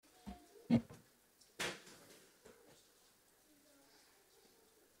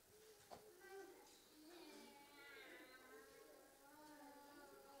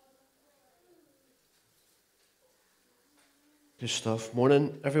Good stuff.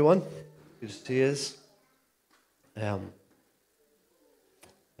 Morning, everyone. Good to see you. Um,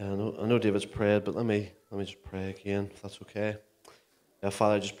 I know David's prayed, but let me just pray again, if that's okay.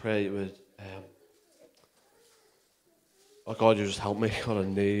 Father, I just pray you would, oh God, you just help me. God, I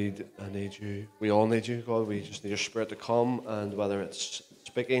need you. We all need you, God. We just need your Spirit to come, and whether it's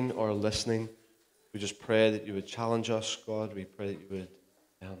speaking or listening, we just pray that you would challenge us, God. We pray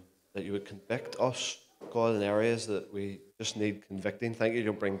um, that you would convict us, God, in areas that we just need convicting. Thank you. You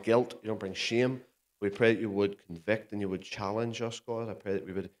don't bring guilt. You don't bring shame. We pray that you would convict and you would challenge us, God. I pray that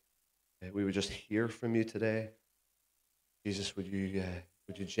we would just hear from you today. Jesus, would you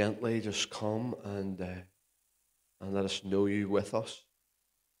gently just come and let us know you with us.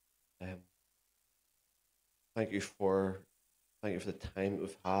 Um, thank you for thank you for the time that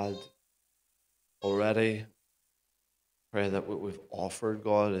we've had already. Pray that what we've offered,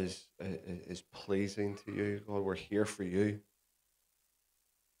 God, is pleasing to you. God, we're here for you.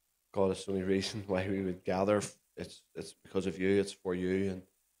 God, it's the only reason why we would gather. It's because of you. It's for you,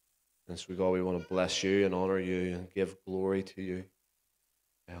 and so God, we want to bless you and honor you and give glory to you.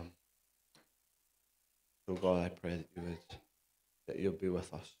 Um, so God, I pray that you'll be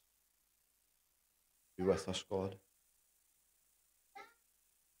with us. Be with us, God.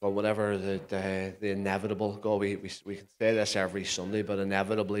 God, whatever the inevitable, God, we can say this every Sunday, but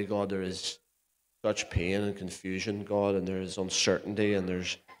inevitably, God, there is such pain and confusion, God, and there is uncertainty and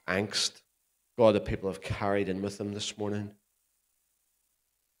there's angst, God, that people have carried in with them this morning.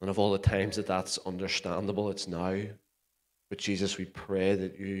 And of all the times that that's understandable, it's now. But Jesus, we pray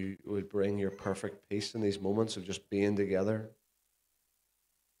that you would bring your perfect peace in these moments of just being together.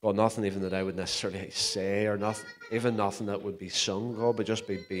 God, nothing even that I would necessarily say or nothing that would be sung, God, but just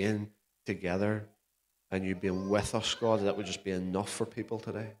be being together and you being with us, God, that would just be enough for people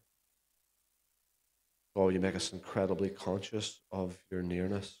today. God, you make us incredibly conscious of your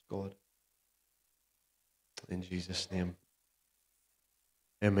nearness, God. In Jesus' name.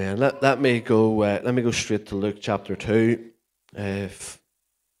 Amen. Let me go straight to Luke chapter 2.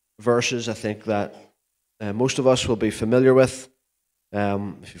 Verses I think that most of us will be familiar with.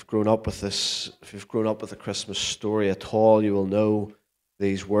 If you've grown up with this, if you've grown up with a Christmas story at all, you will know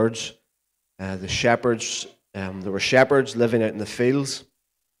these words. The shepherds, there were shepherds living out in the fields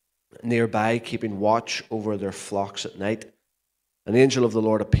nearby, keeping watch over their flocks at night. An angel of the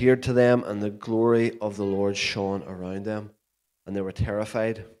Lord appeared to them, and the glory of the Lord shone around them, and they were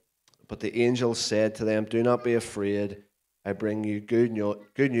terrified. But the angel said to them, "Do not be afraid. I bring you good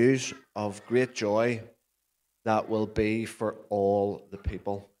news of great joy that will be for all the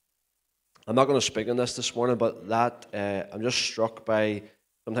people." I'm not going to speak on this morning, but I'm just struck by,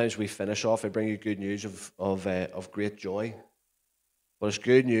 sometimes we finish off, I bring you good news of great joy. But it's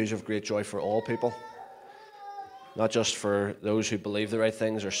good news of great joy for all people. Not just for those who believe the right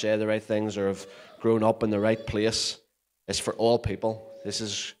things or say the right things or have grown up in the right place. It's for all people. This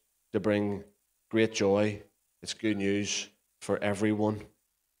is to bring great joy. It's good news for everyone.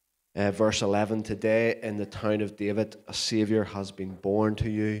 Verse 11, today in the town of David, a Saviour has been born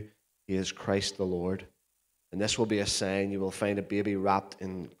to you. He is Christ the Lord. And this will be a sign. You will find a baby wrapped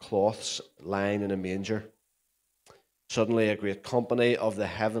in cloths, lying in a manger. Suddenly a great company of the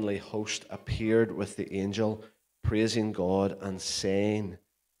heavenly host appeared with the angel, praising God and saying,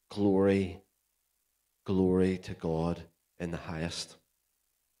 "Glory, glory to God in the highest,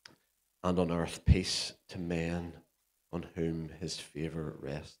 and on earth peace to men on whom his favour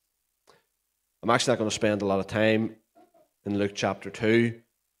rests." I'm actually not going to spend a lot of time in Luke chapter 2,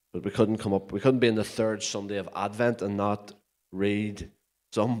 but we couldn't be in the third Sunday of Advent and not read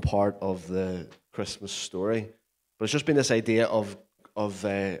some part of the Christmas story. But it's just been this idea of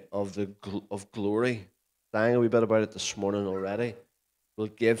glory. Sang a wee bit about it this morning already. We'll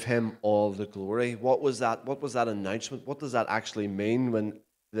give him all the glory. What was that? What was that announcement? What does that actually mean when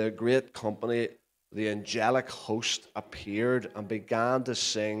the great company, the angelic host, appeared and began to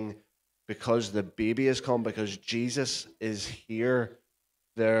sing, "Because the baby has come, because Jesus is here"?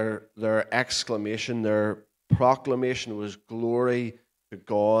 Their exclamation, their proclamation was glory to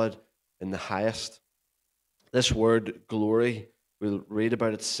God in the highest. This word glory, we'll read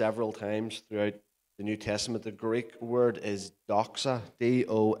about it several times throughout the New Testament. The Greek word is doxa,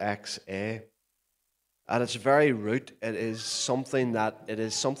 D-O-X-A. At its very root, it is something that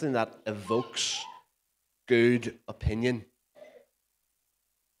evokes good opinion.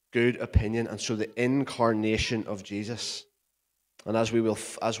 Good opinion. And so the incarnation of Jesus. And as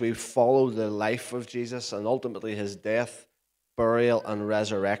we follow the life of Jesus and ultimately his death, burial, and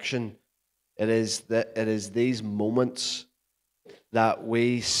resurrection, it is these moments that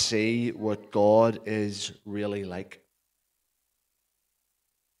we see what God is really like.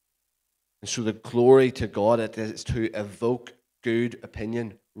 And so the glory to God, it is to evoke good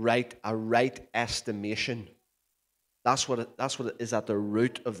opinion, a right estimation. That's what it is at the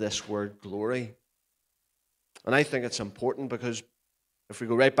root of this word glory. And I think it's important because if we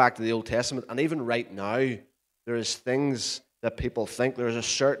go right back to the Old Testament, and even right now, there is things that people think. There is a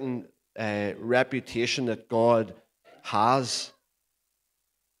certain reputation that God has,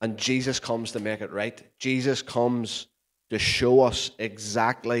 and Jesus comes to make it right. Jesus comes to show us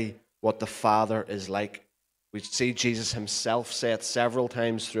exactly what the Father is like. We see Jesus himself say it several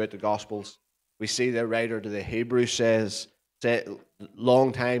times throughout the Gospels. We see the writer to the Hebrews say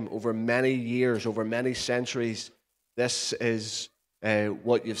long time, over many years, over many centuries, this is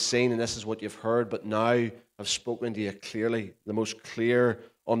what you've seen and this is what you've heard, but now I've spoken to you clearly. The most clear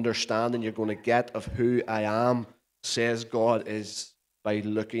understanding you're going to get of who I am, says God, is by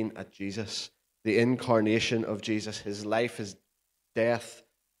looking at Jesus. The incarnation of Jesus, his life, his death,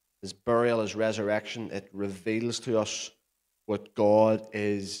 his burial, his resurrection, it reveals to us what God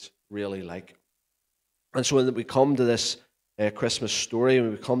is really like. And so when we come to this Christmas story,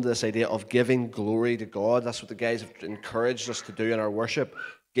 when we come to this idea of giving glory to God, that's what the guys have encouraged us to do in our worship.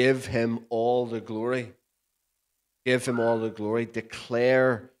 Give him all the glory. Give him all the glory.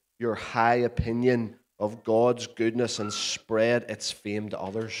 Declare your high opinion of God's goodness and spread its fame to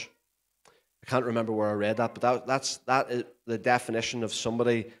others. I can't remember where I read that, but that is the definition of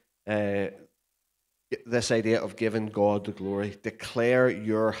somebody, this idea of giving God the glory. Declare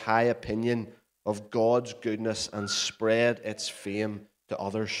your high opinion of God's goodness and spread its fame to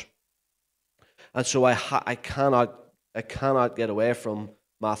others. And so I cannot get away from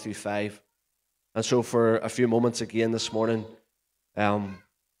Matthew 5. And so for a few moments again this morning,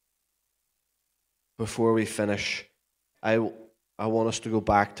 before we finish, I want us to go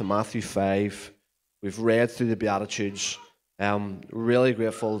back to Matthew 5. We've read through the Beatitudes. Really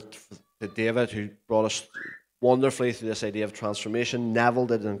grateful to David, who brought us wonderfully through this idea of transformation. Neville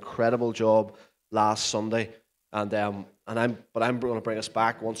did an incredible job last Sunday, and I'm going to bring us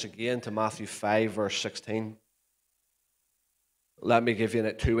back once again to Matthew 5, verse 16. Let me give you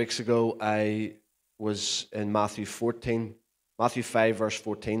it. 2 weeks ago, I was in Matthew 14. Matthew 5, verse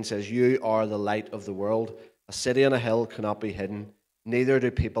 14 says, "You are the light of the world. A city on a hill cannot be hidden. Neither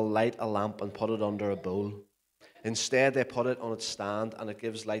do people light a lamp and put it under a bowl. Instead, they put it on its stand, and it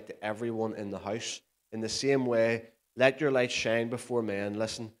gives light to everyone in the house. In the same way, let your light shine before men,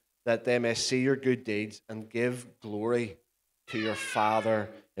 listen, that they may see your good deeds and give glory to your Father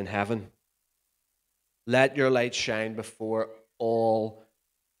in heaven." Let your light shine before all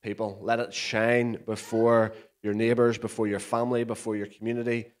people. Let it shine before your neighbors, before your family, before your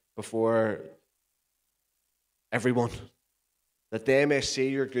community, before everyone. That they may see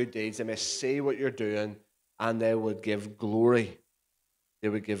your good deeds, they may see what you're doing, and they would give glory. They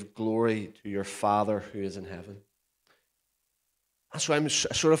would give glory to your Father who is in heaven. And so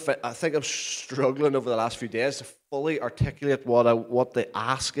I think I'm struggling over the last few days to fully articulate what the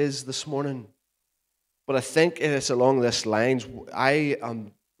ask is this morning. But I think it is along this lines. I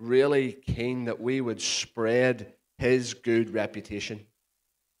am really keen that we would spread his good reputation.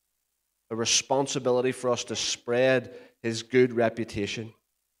 A responsibility for us to spread his good reputation.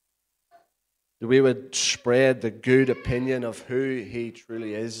 That we would spread the good opinion of who he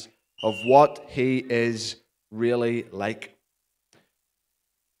truly is, of what he is really like.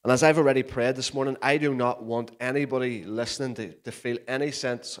 And as I've already prayed this morning, I do not want anybody listening to feel any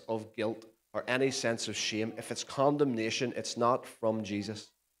sense of guilt or any sense of shame. If it's condemnation, it's not from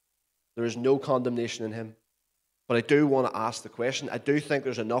Jesus. There is no condemnation in him. But I do want to ask the question. I do think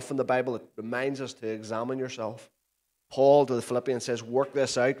there's enough in the Bible that reminds us to examine yourself. Paul to the Philippians says, work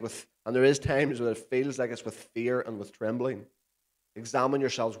this out and there is times when it feels like it's with fear and with trembling. Examine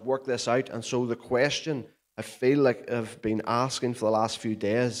yourselves, work this out. And so the question I feel like I've been asking for the last few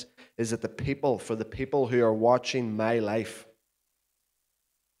days is that for the people who are watching my life,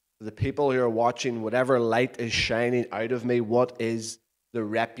 for the people who are watching whatever light is shining out of me, what is the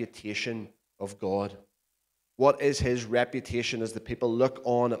reputation of God? What is his reputation as the people look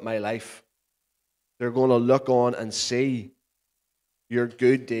on at my life? They're going to look on and see your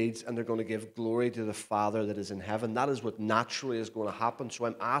good deeds, and they're going to give glory to the Father that is in heaven. That is what naturally is going to happen. So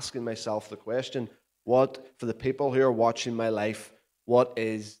I'm asking myself the question, for the people who are watching my life, what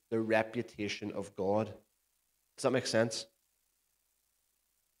is the reputation of God? Does that make sense?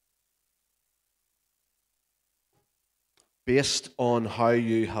 Based on how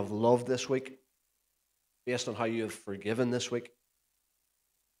you have loved this week, based on how you have forgiven this week,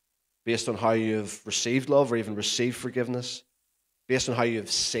 based on how you have received love or even received forgiveness, based on how you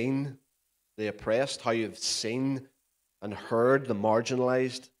have seen the oppressed, how you have seen and heard the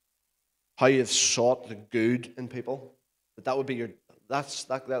marginalized, how you've sought the good in people, that would be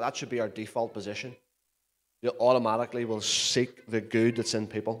that should be our default position. You automatically will seek the good that's in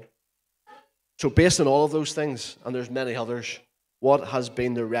people. So based on all of those things, and there's many others, what has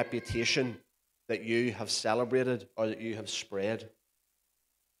been the reputation that you have celebrated or that you have spread?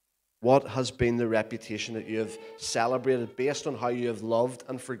 What has been the reputation that you have celebrated based on how you have loved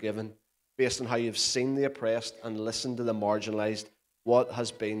and forgiven, based on how you've seen the oppressed and listened to the marginalized? What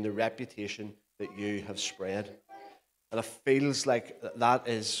has been the reputation that you have spread? And it feels like that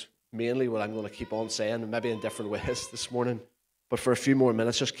is mainly what I'm going to keep on saying, maybe in different ways this morning. But for a few more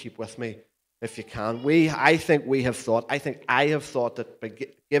minutes, just keep with me if you can. I think I have thought that by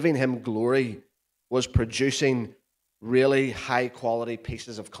giving him glory was producing really high quality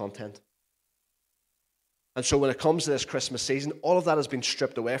pieces of content. And so when it comes to this Christmas season, all of that has been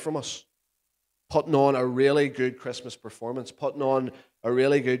stripped away from us. Putting on a really good Christmas performance, putting on a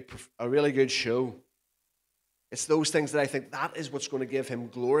really good show. It's those things that I think that is what's going to give him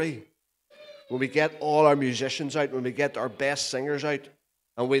glory. When we get all our musicians out, when we get our best singers out,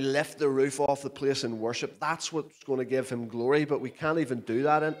 and we lift the roof off the place in worship, that's what's going to give him glory. But we can't even do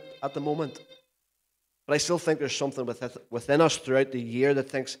that at the moment. But I still think there's something within us throughout the year that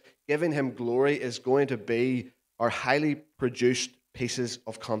thinks giving him glory is going to be our highly produced pieces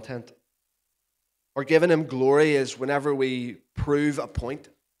of content. Or giving him glory is whenever we prove a point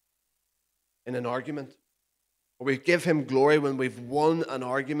in an argument. Or we give him glory when we've won an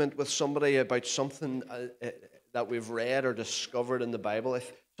argument with somebody about something that we've read or discovered in the Bible.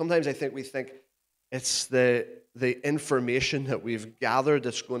 Sometimes I think we think it's the information that we've gathered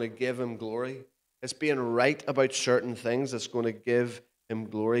that's going to give him glory. It's being right about certain things that's going to give him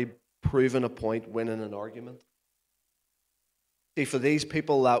glory, proving a point, winning an argument. See, for these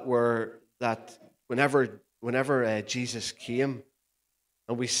people that whenever Jesus came,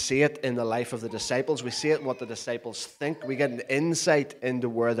 and we see it in the life of the disciples, we see it in what the disciples think, we get an insight into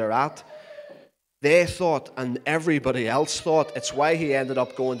where they're at. They thought, and everybody else thought, it's why he ended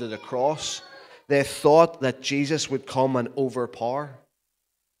up going to the cross. They thought that Jesus would come and overpower.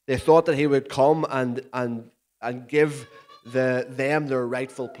 They thought that he would come and give them their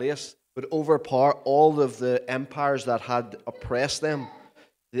rightful place, would overpower all of the empires that had oppressed them.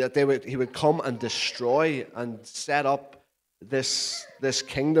 That he would come and destroy and set up this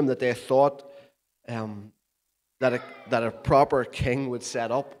kingdom that they thought that a proper king would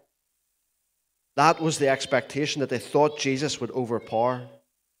set up. That was the expectation, that they thought Jesus would overpower.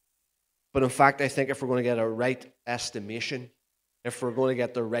 But in fact, I think if we're going to get a right estimation, if we're going to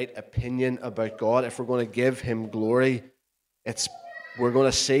get the right opinion about God, if we're going to give him glory, we're going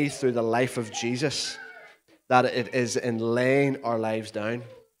to see through the life of Jesus that it is in laying our lives down.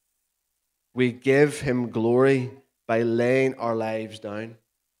 We give him glory by laying our lives down.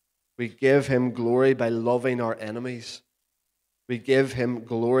 We give him glory by loving our enemies. We give him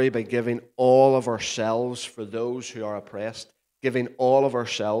glory by giving all of ourselves for those who are oppressed, giving all of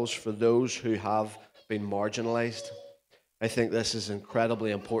ourselves for those who have been marginalized. I think this is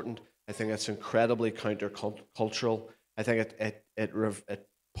incredibly important. I think it's incredibly countercultural. I think it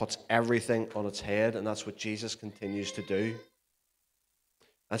puts everything on its head, and that's what Jesus continues to do.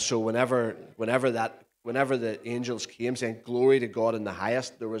 And so whenever the angels came saying, "Glory to God in the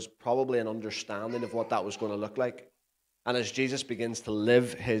highest," there was probably an understanding of what that was going to look like. And as Jesus begins to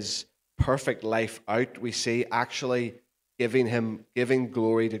live his perfect life out, we see actually giving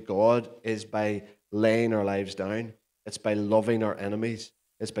glory to God is by laying our lives down. It's by loving our enemies.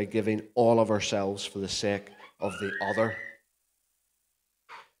 It's by giving all of ourselves for the sake of the other.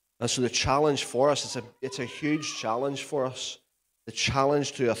 And so the challenge for us, it's a huge challenge for us. The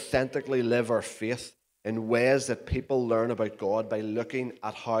challenge to authentically live our faith in ways that people learn about God by looking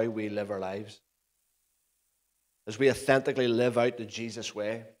at how we live our lives. As we authentically live out the Jesus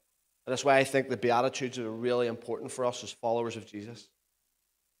way. And that's why I think the Beatitudes are really important for us as followers of Jesus.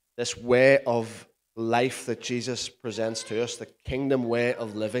 This way of life that Jesus presents to us, the kingdom way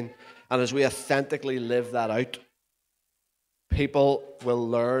of living. And as we authentically live that out, people will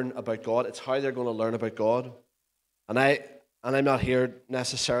learn about God. It's how they're going to learn about God. And I'm not here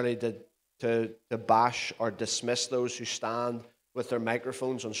necessarily to bash or dismiss those who stand with their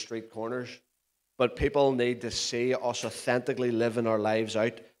microphones on street corners. But people need to see us authentically living our lives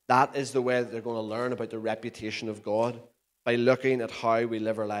out. That is the way that they're going to learn about the reputation of God, by looking at how we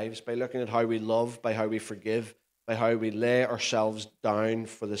live our lives, by looking at how we love, by how we forgive, by how we lay ourselves down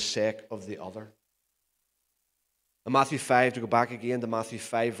for the sake of the other. In Matthew 5, to go back again to Matthew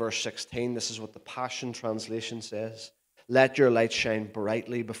 5, verse 16, this is what the Passion Translation says. "Let your light shine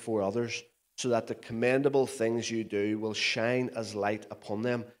brightly before others, so that the commendable things you do will shine as light upon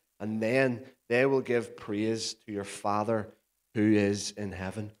them, and then they will give praise to your Father who is in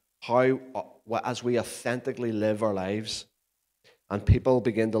heaven. How, as we authentically live our lives, and people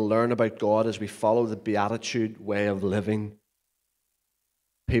begin to learn about God as we follow the beatitude way of living,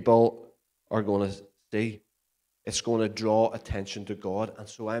 people are going to see. It's going to draw attention to God. And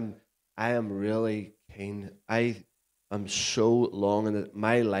so I am really keen. I am so longing that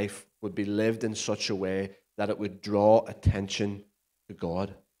my life would be lived in such a way that it would draw attention to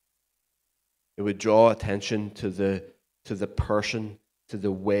God. It would draw attention to the person, to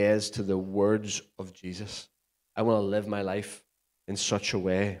the ways, to the words of Jesus. I want to live my life in such a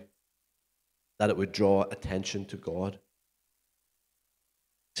way that it would draw attention to God.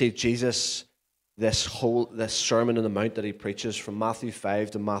 See, Jesus, this Sermon on the Mount that he preaches from Matthew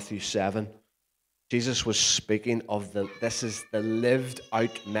 5 to Matthew 7, Jesus was speaking of this is the lived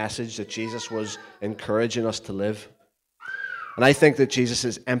out message that Jesus was encouraging us to live. And I think that Jesus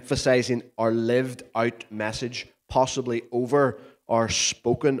is emphasizing our lived out message, possibly over our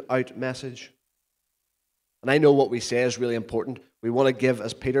spoken out message. And I know what we say is really important. We want to give,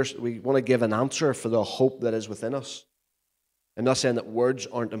 as Peter, we want to give an answer for the hope that is within us. I'm not saying that words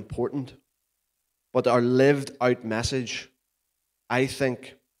aren't important, but our lived out message, I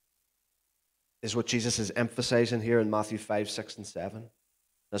think, is what Jesus is emphasizing here in Matthew 5, 6, and 7.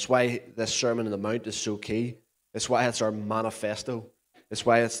 That's why this Sermon on the Mount is so key. It's why it's our manifesto. It's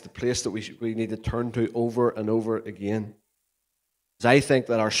why it's the place that we need to turn to over and over again. Because I think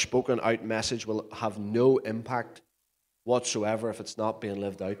that our spoken out message will have no impact whatsoever if it's not being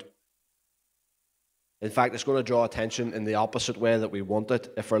lived out. In fact, it's going to draw attention in the opposite way that we want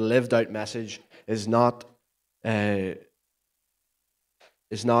it. If our lived out message is not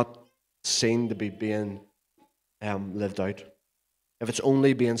seen to be being lived out, if it's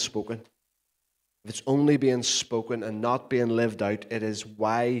only being spoken, and not being lived out, it is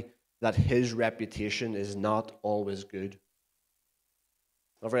why that his reputation is not always good.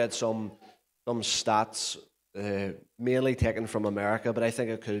 I've read some stats, mainly taken from America, but I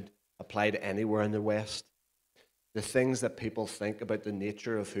think it could apply to anywhere in the West. The things that people think about the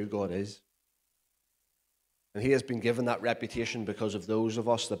nature of who God is. And he has been given that reputation because of those of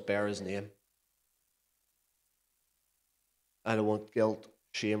us that bear his name. I don't want guilt,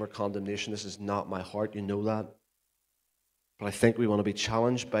 shame, or condemnation. This is not my heart. You know that. But I think we want to be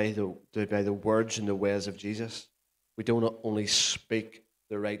challenged by the words and the ways of Jesus. We don't only speak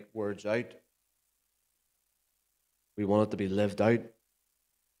the right words out. We want it to be lived out.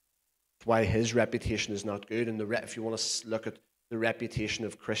 That's why his reputation is not good. And if you want to look at the reputation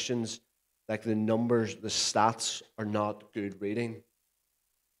of Christians, like the numbers, the stats are not good reading.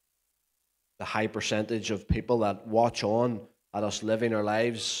 The high percentage of people that watch on at us living our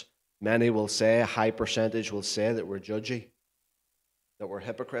lives, many will say, a high percentage will say that we're judgy, that we're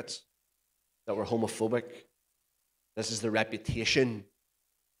hypocrites, that we're homophobic. This is the reputation.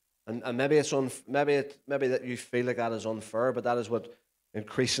 And maybe maybe that you feel like that is unfair, but that is what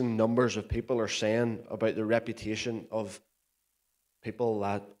increasing numbers of people are saying about the reputation of people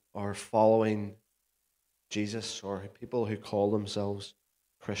that are following Jesus or people who call themselves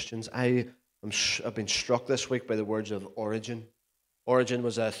Christians. I've been struck this week by the words of Origen. Origen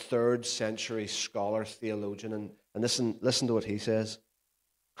was a 3rd century scholar, theologian, and listen to what he says.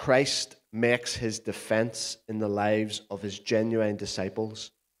 Christ makes his defense in the lives of his genuine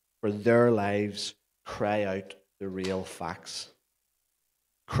disciples, for their lives cry out the real facts.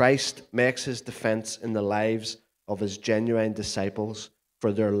 Christ makes his defense in the lives of his genuine disciples,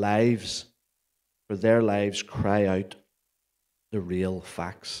 for their lives cry out the real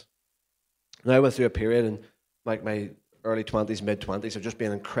facts. Now I went through a period in like my early 20s, mid-20s of just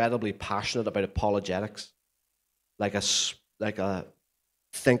being incredibly passionate about apologetics, like a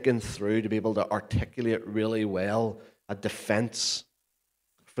thinking through to be able to articulate really well a defense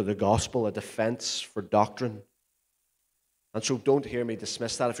for the gospel, a defense for doctrine. And so don't hear me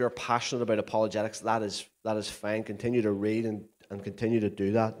dismiss that. If you're passionate about apologetics, that is fine. Continue to read and continue to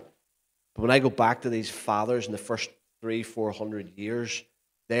do that. But when I go back to these fathers in the first 300-400 years,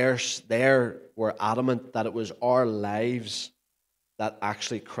 they were adamant that it was our lives that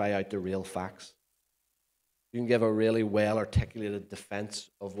actually cry out the real facts. You can give a really well-articulated defense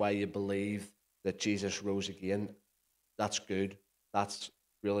of why you believe that Jesus rose again. That's good. That's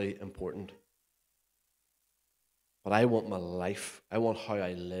really important. But I want my life, I want how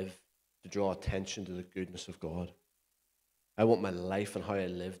I live to draw attention to the goodness of God. I want my life and how I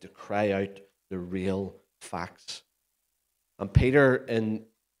live to cry out the real facts. And Peter in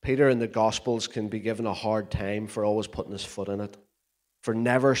the Gospels can be given a hard time for always putting his foot in it, for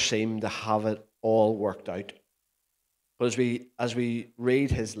never seem to have it all worked out. But as we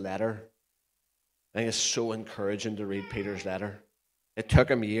read his letter, I think it's so encouraging to read Peter's letter. It took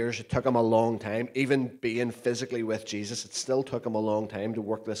him years. It took him a long time. Even being physically with Jesus, it still took him a long time to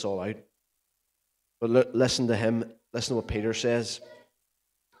work this all out. But listen to him. Listen to what Peter says.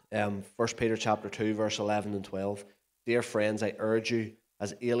 1 Peter chapter 2, verse 11 and 12. Dear friends, I urge you,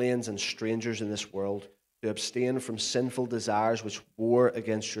 as aliens and strangers in this world, to abstain from sinful desires which war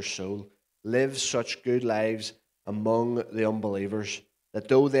against your soul. Live such good lives among the unbelievers, that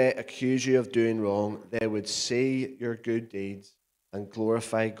though they accuse you of doing wrong, they would see your good deeds and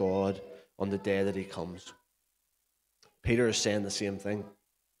glorify God on the day that he comes. Peter is saying the same thing.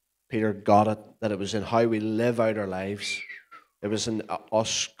 Peter got it, that it was in how we live out our lives. It was in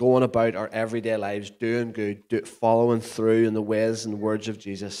us going about our everyday lives, doing good, following through in the ways and words of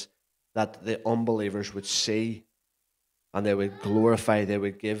Jesus, that the unbelievers would see and they would glorify, they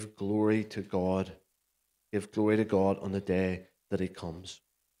would give glory to God. Give glory to God on the day that he comes.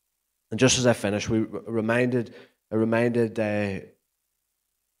 And just as I finish, I reminded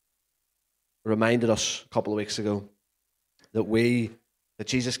us a couple of weeks ago that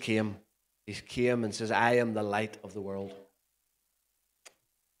Jesus came. He came and says, I am the light of the world.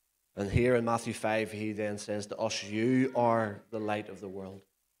 And here in Matthew 5, he then says to us, you are the light of the world.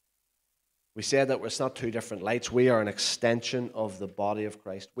 We said that it's not two different lights. We are an extension of the body of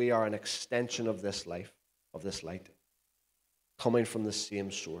Christ. We are an extension of this life, of this light, coming from the same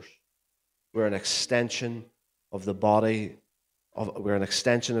source. We're an extension of the body. We're an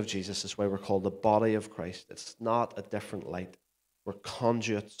extension of Jesus. That's why we're called the body of Christ. It's not a different light. We're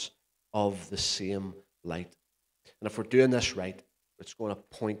conduits of the same light. And if we're doing this right, it's going to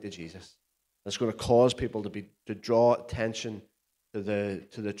point to Jesus. It's going to cause people to draw attention to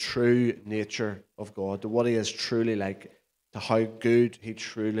the true nature of God, to what he is truly like, to how good he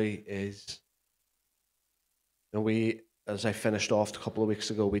truly is. And we, as I finished off a couple of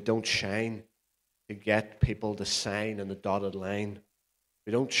weeks ago, we don't shine to get people to sign on the dotted line.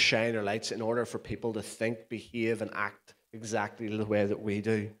 We don't shine our lights in order for people to think, behave, and act exactly the way that we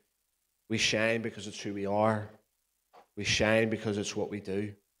do. We shine because it's who we are. We shine because it's what we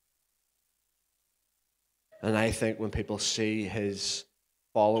do. And I think when people see his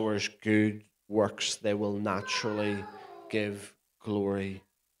followers' good works, they will naturally give glory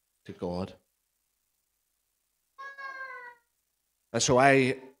to God. And so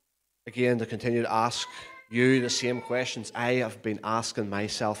again, to continue to ask you the same questions I have been asking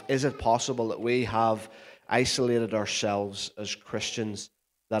myself. Is it possible that we have isolated ourselves as Christians,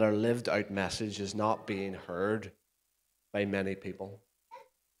 that our lived out message is not being heard by many people?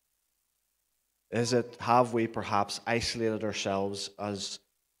 Have we perhaps isolated ourselves as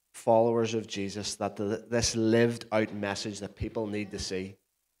followers of Jesus, that this lived out message that people need to see,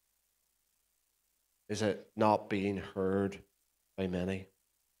 is it not being heard by many?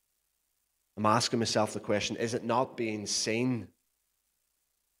 I'm asking myself the question, is it not being seen?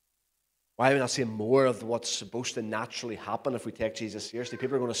 Why are we not seeing more of what's supposed to naturally happen if we take Jesus seriously?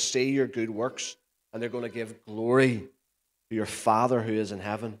 People are going to see your good works and they're going to give glory to your Father who is in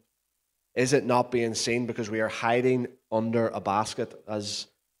heaven. Is it not being seen because we are hiding under a basket, as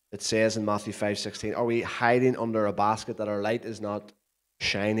it says in Matthew 5:16? Are we hiding under a basket that our light is not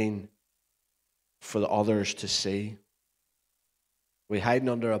shining for the others to see? Are we hiding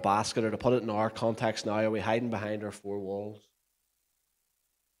under a basket, or to put it in our context now, are we hiding behind our four walls?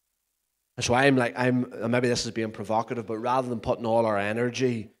 And so maybe this is being provocative, but rather than putting all our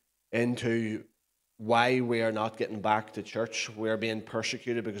energy into why we are not getting back to church, we're being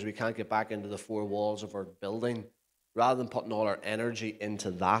persecuted because we can't get back into the four walls of our building, rather than putting all our energy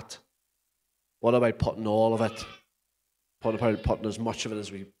into that, what about putting all of it, putting as much of it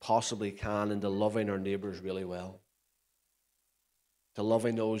as we possibly can into loving our neighbours really well, to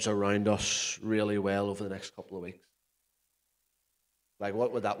loving those around us really well over the next couple of weeks? Like,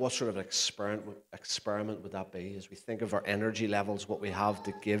 what sort of experiment would that be, as we think of our energy levels, what we have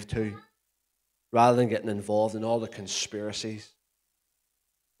to give to, rather than getting involved in all the conspiracies?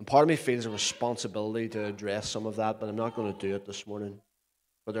 And part of me feels a responsibility to address some of that, but I'm not going to do it this morning.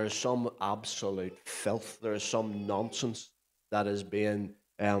 But there is some absolute filth, there is some nonsense that is being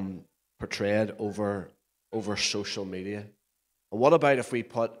portrayed over social media. And what about if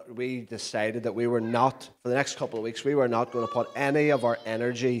we decided that we were not, for the next couple of weeks, we were not going to put any of our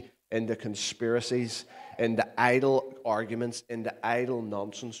energy into conspiracies, into idle arguments, into idle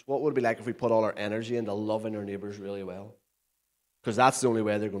nonsense? What would it be like if we put all our energy into loving our neighbours really well? Because that's the only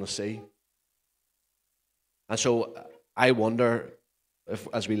way they're going to see. And so I wonder if,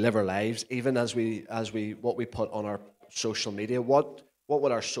 as we live our lives, even as we what we put on our social media, what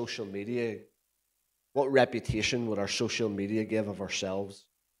would our social media What reputation would our social media give of ourselves?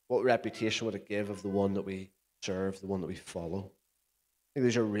 What reputation would it give of the one that we serve, the one that we follow? I think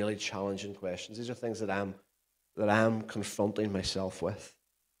these are really challenging questions. These are things that I'm confronting myself with.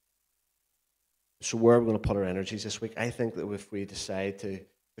 So where are we going to put our energies this week? I think that if we decide to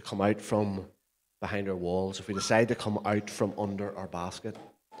come out from behind our walls, if we decide to come out from under our basket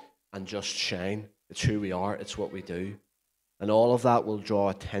and just shine, it's who we are, it's what we do. And all of that will draw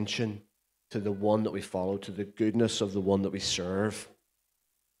attention to the one that we follow, to the goodness of the one that we serve.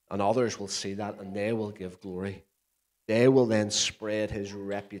 And others will see that and they will give glory. They will then spread his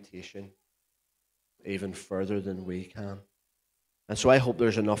reputation even further than we can. And so I hope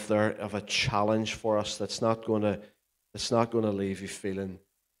there's enough there of a challenge for us that's not going to leave you feeling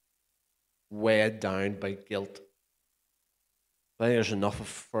weighed down by guilt. I think there's enough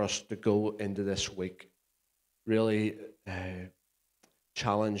for us to go into this week really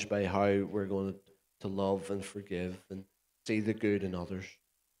challenged by how we're going to love and forgive and see the good in others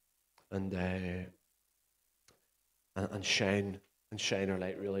and shine our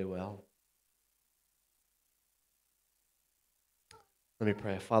light really well. Let me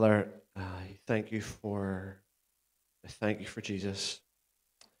pray. Father, I thank you for Jesus.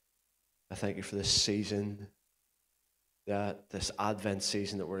 I thank you for this season, this Advent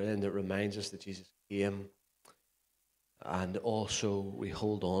season that we're in, that reminds us that Jesus came, and also we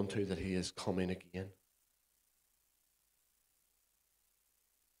hold on to that he is coming again.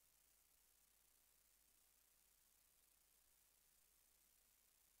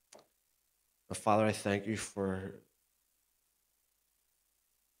 Father, I thank you for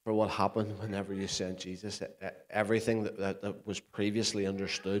what happened whenever you sent Jesus. Everything that was previously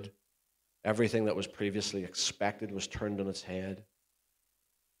understood, everything that was previously expected was turned on its head.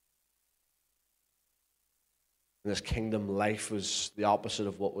 And this kingdom life was the opposite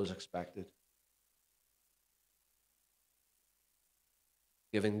of what was expected.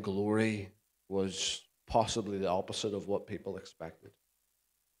 Giving glory was possibly the opposite of what people expected.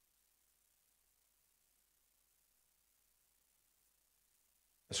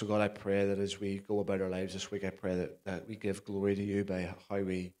 So God, I pray that as we go about our lives this week, I pray that we give glory to you by how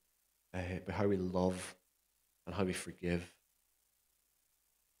we love and how we forgive,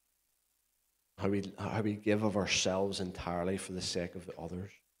 how we give of ourselves entirely for the sake of the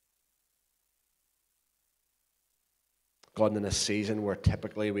others. God, in a season where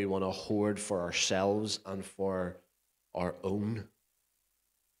typically we want to hoard for ourselves and for our own,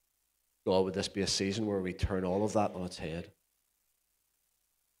 God, would this be a season where we turn all of that on its head?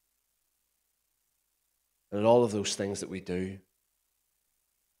 And all of those things that we do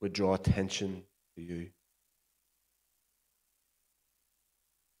would draw attention to you.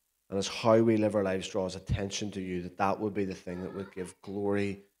 And as how we live our lives draws attention to you, that would be the thing that would give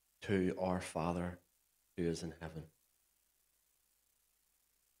glory to our Father who is in heaven.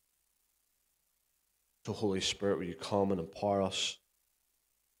 So Holy Spirit, will you come and empower us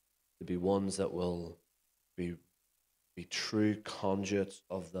to be ones that will be true conduits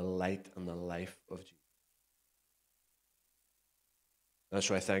of the light and the life of Jesus. That's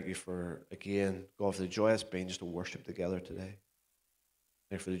why I thank you for, again, God, for the joy it's been just to worship together today.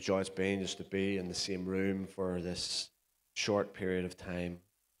 Thank you for the joy it's been just to be in the same room for this short period of time.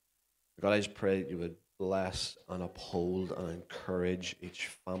 God, I just pray that you would bless and uphold and encourage each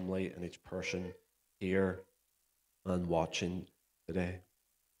family and each person here and watching today.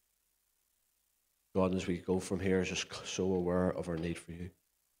 God, as we go from here, just so aware of our need for you.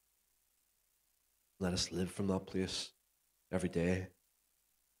 Let us live from that place every day.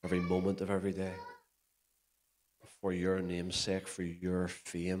 Every moment of every day, for your name's sake, for your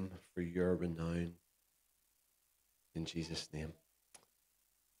fame, for your renown. In Jesus' name.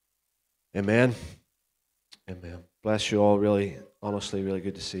 Amen. Amen. Bless you all. Really, honestly, really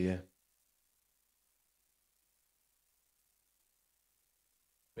good to see you.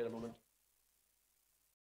 Wait a moment.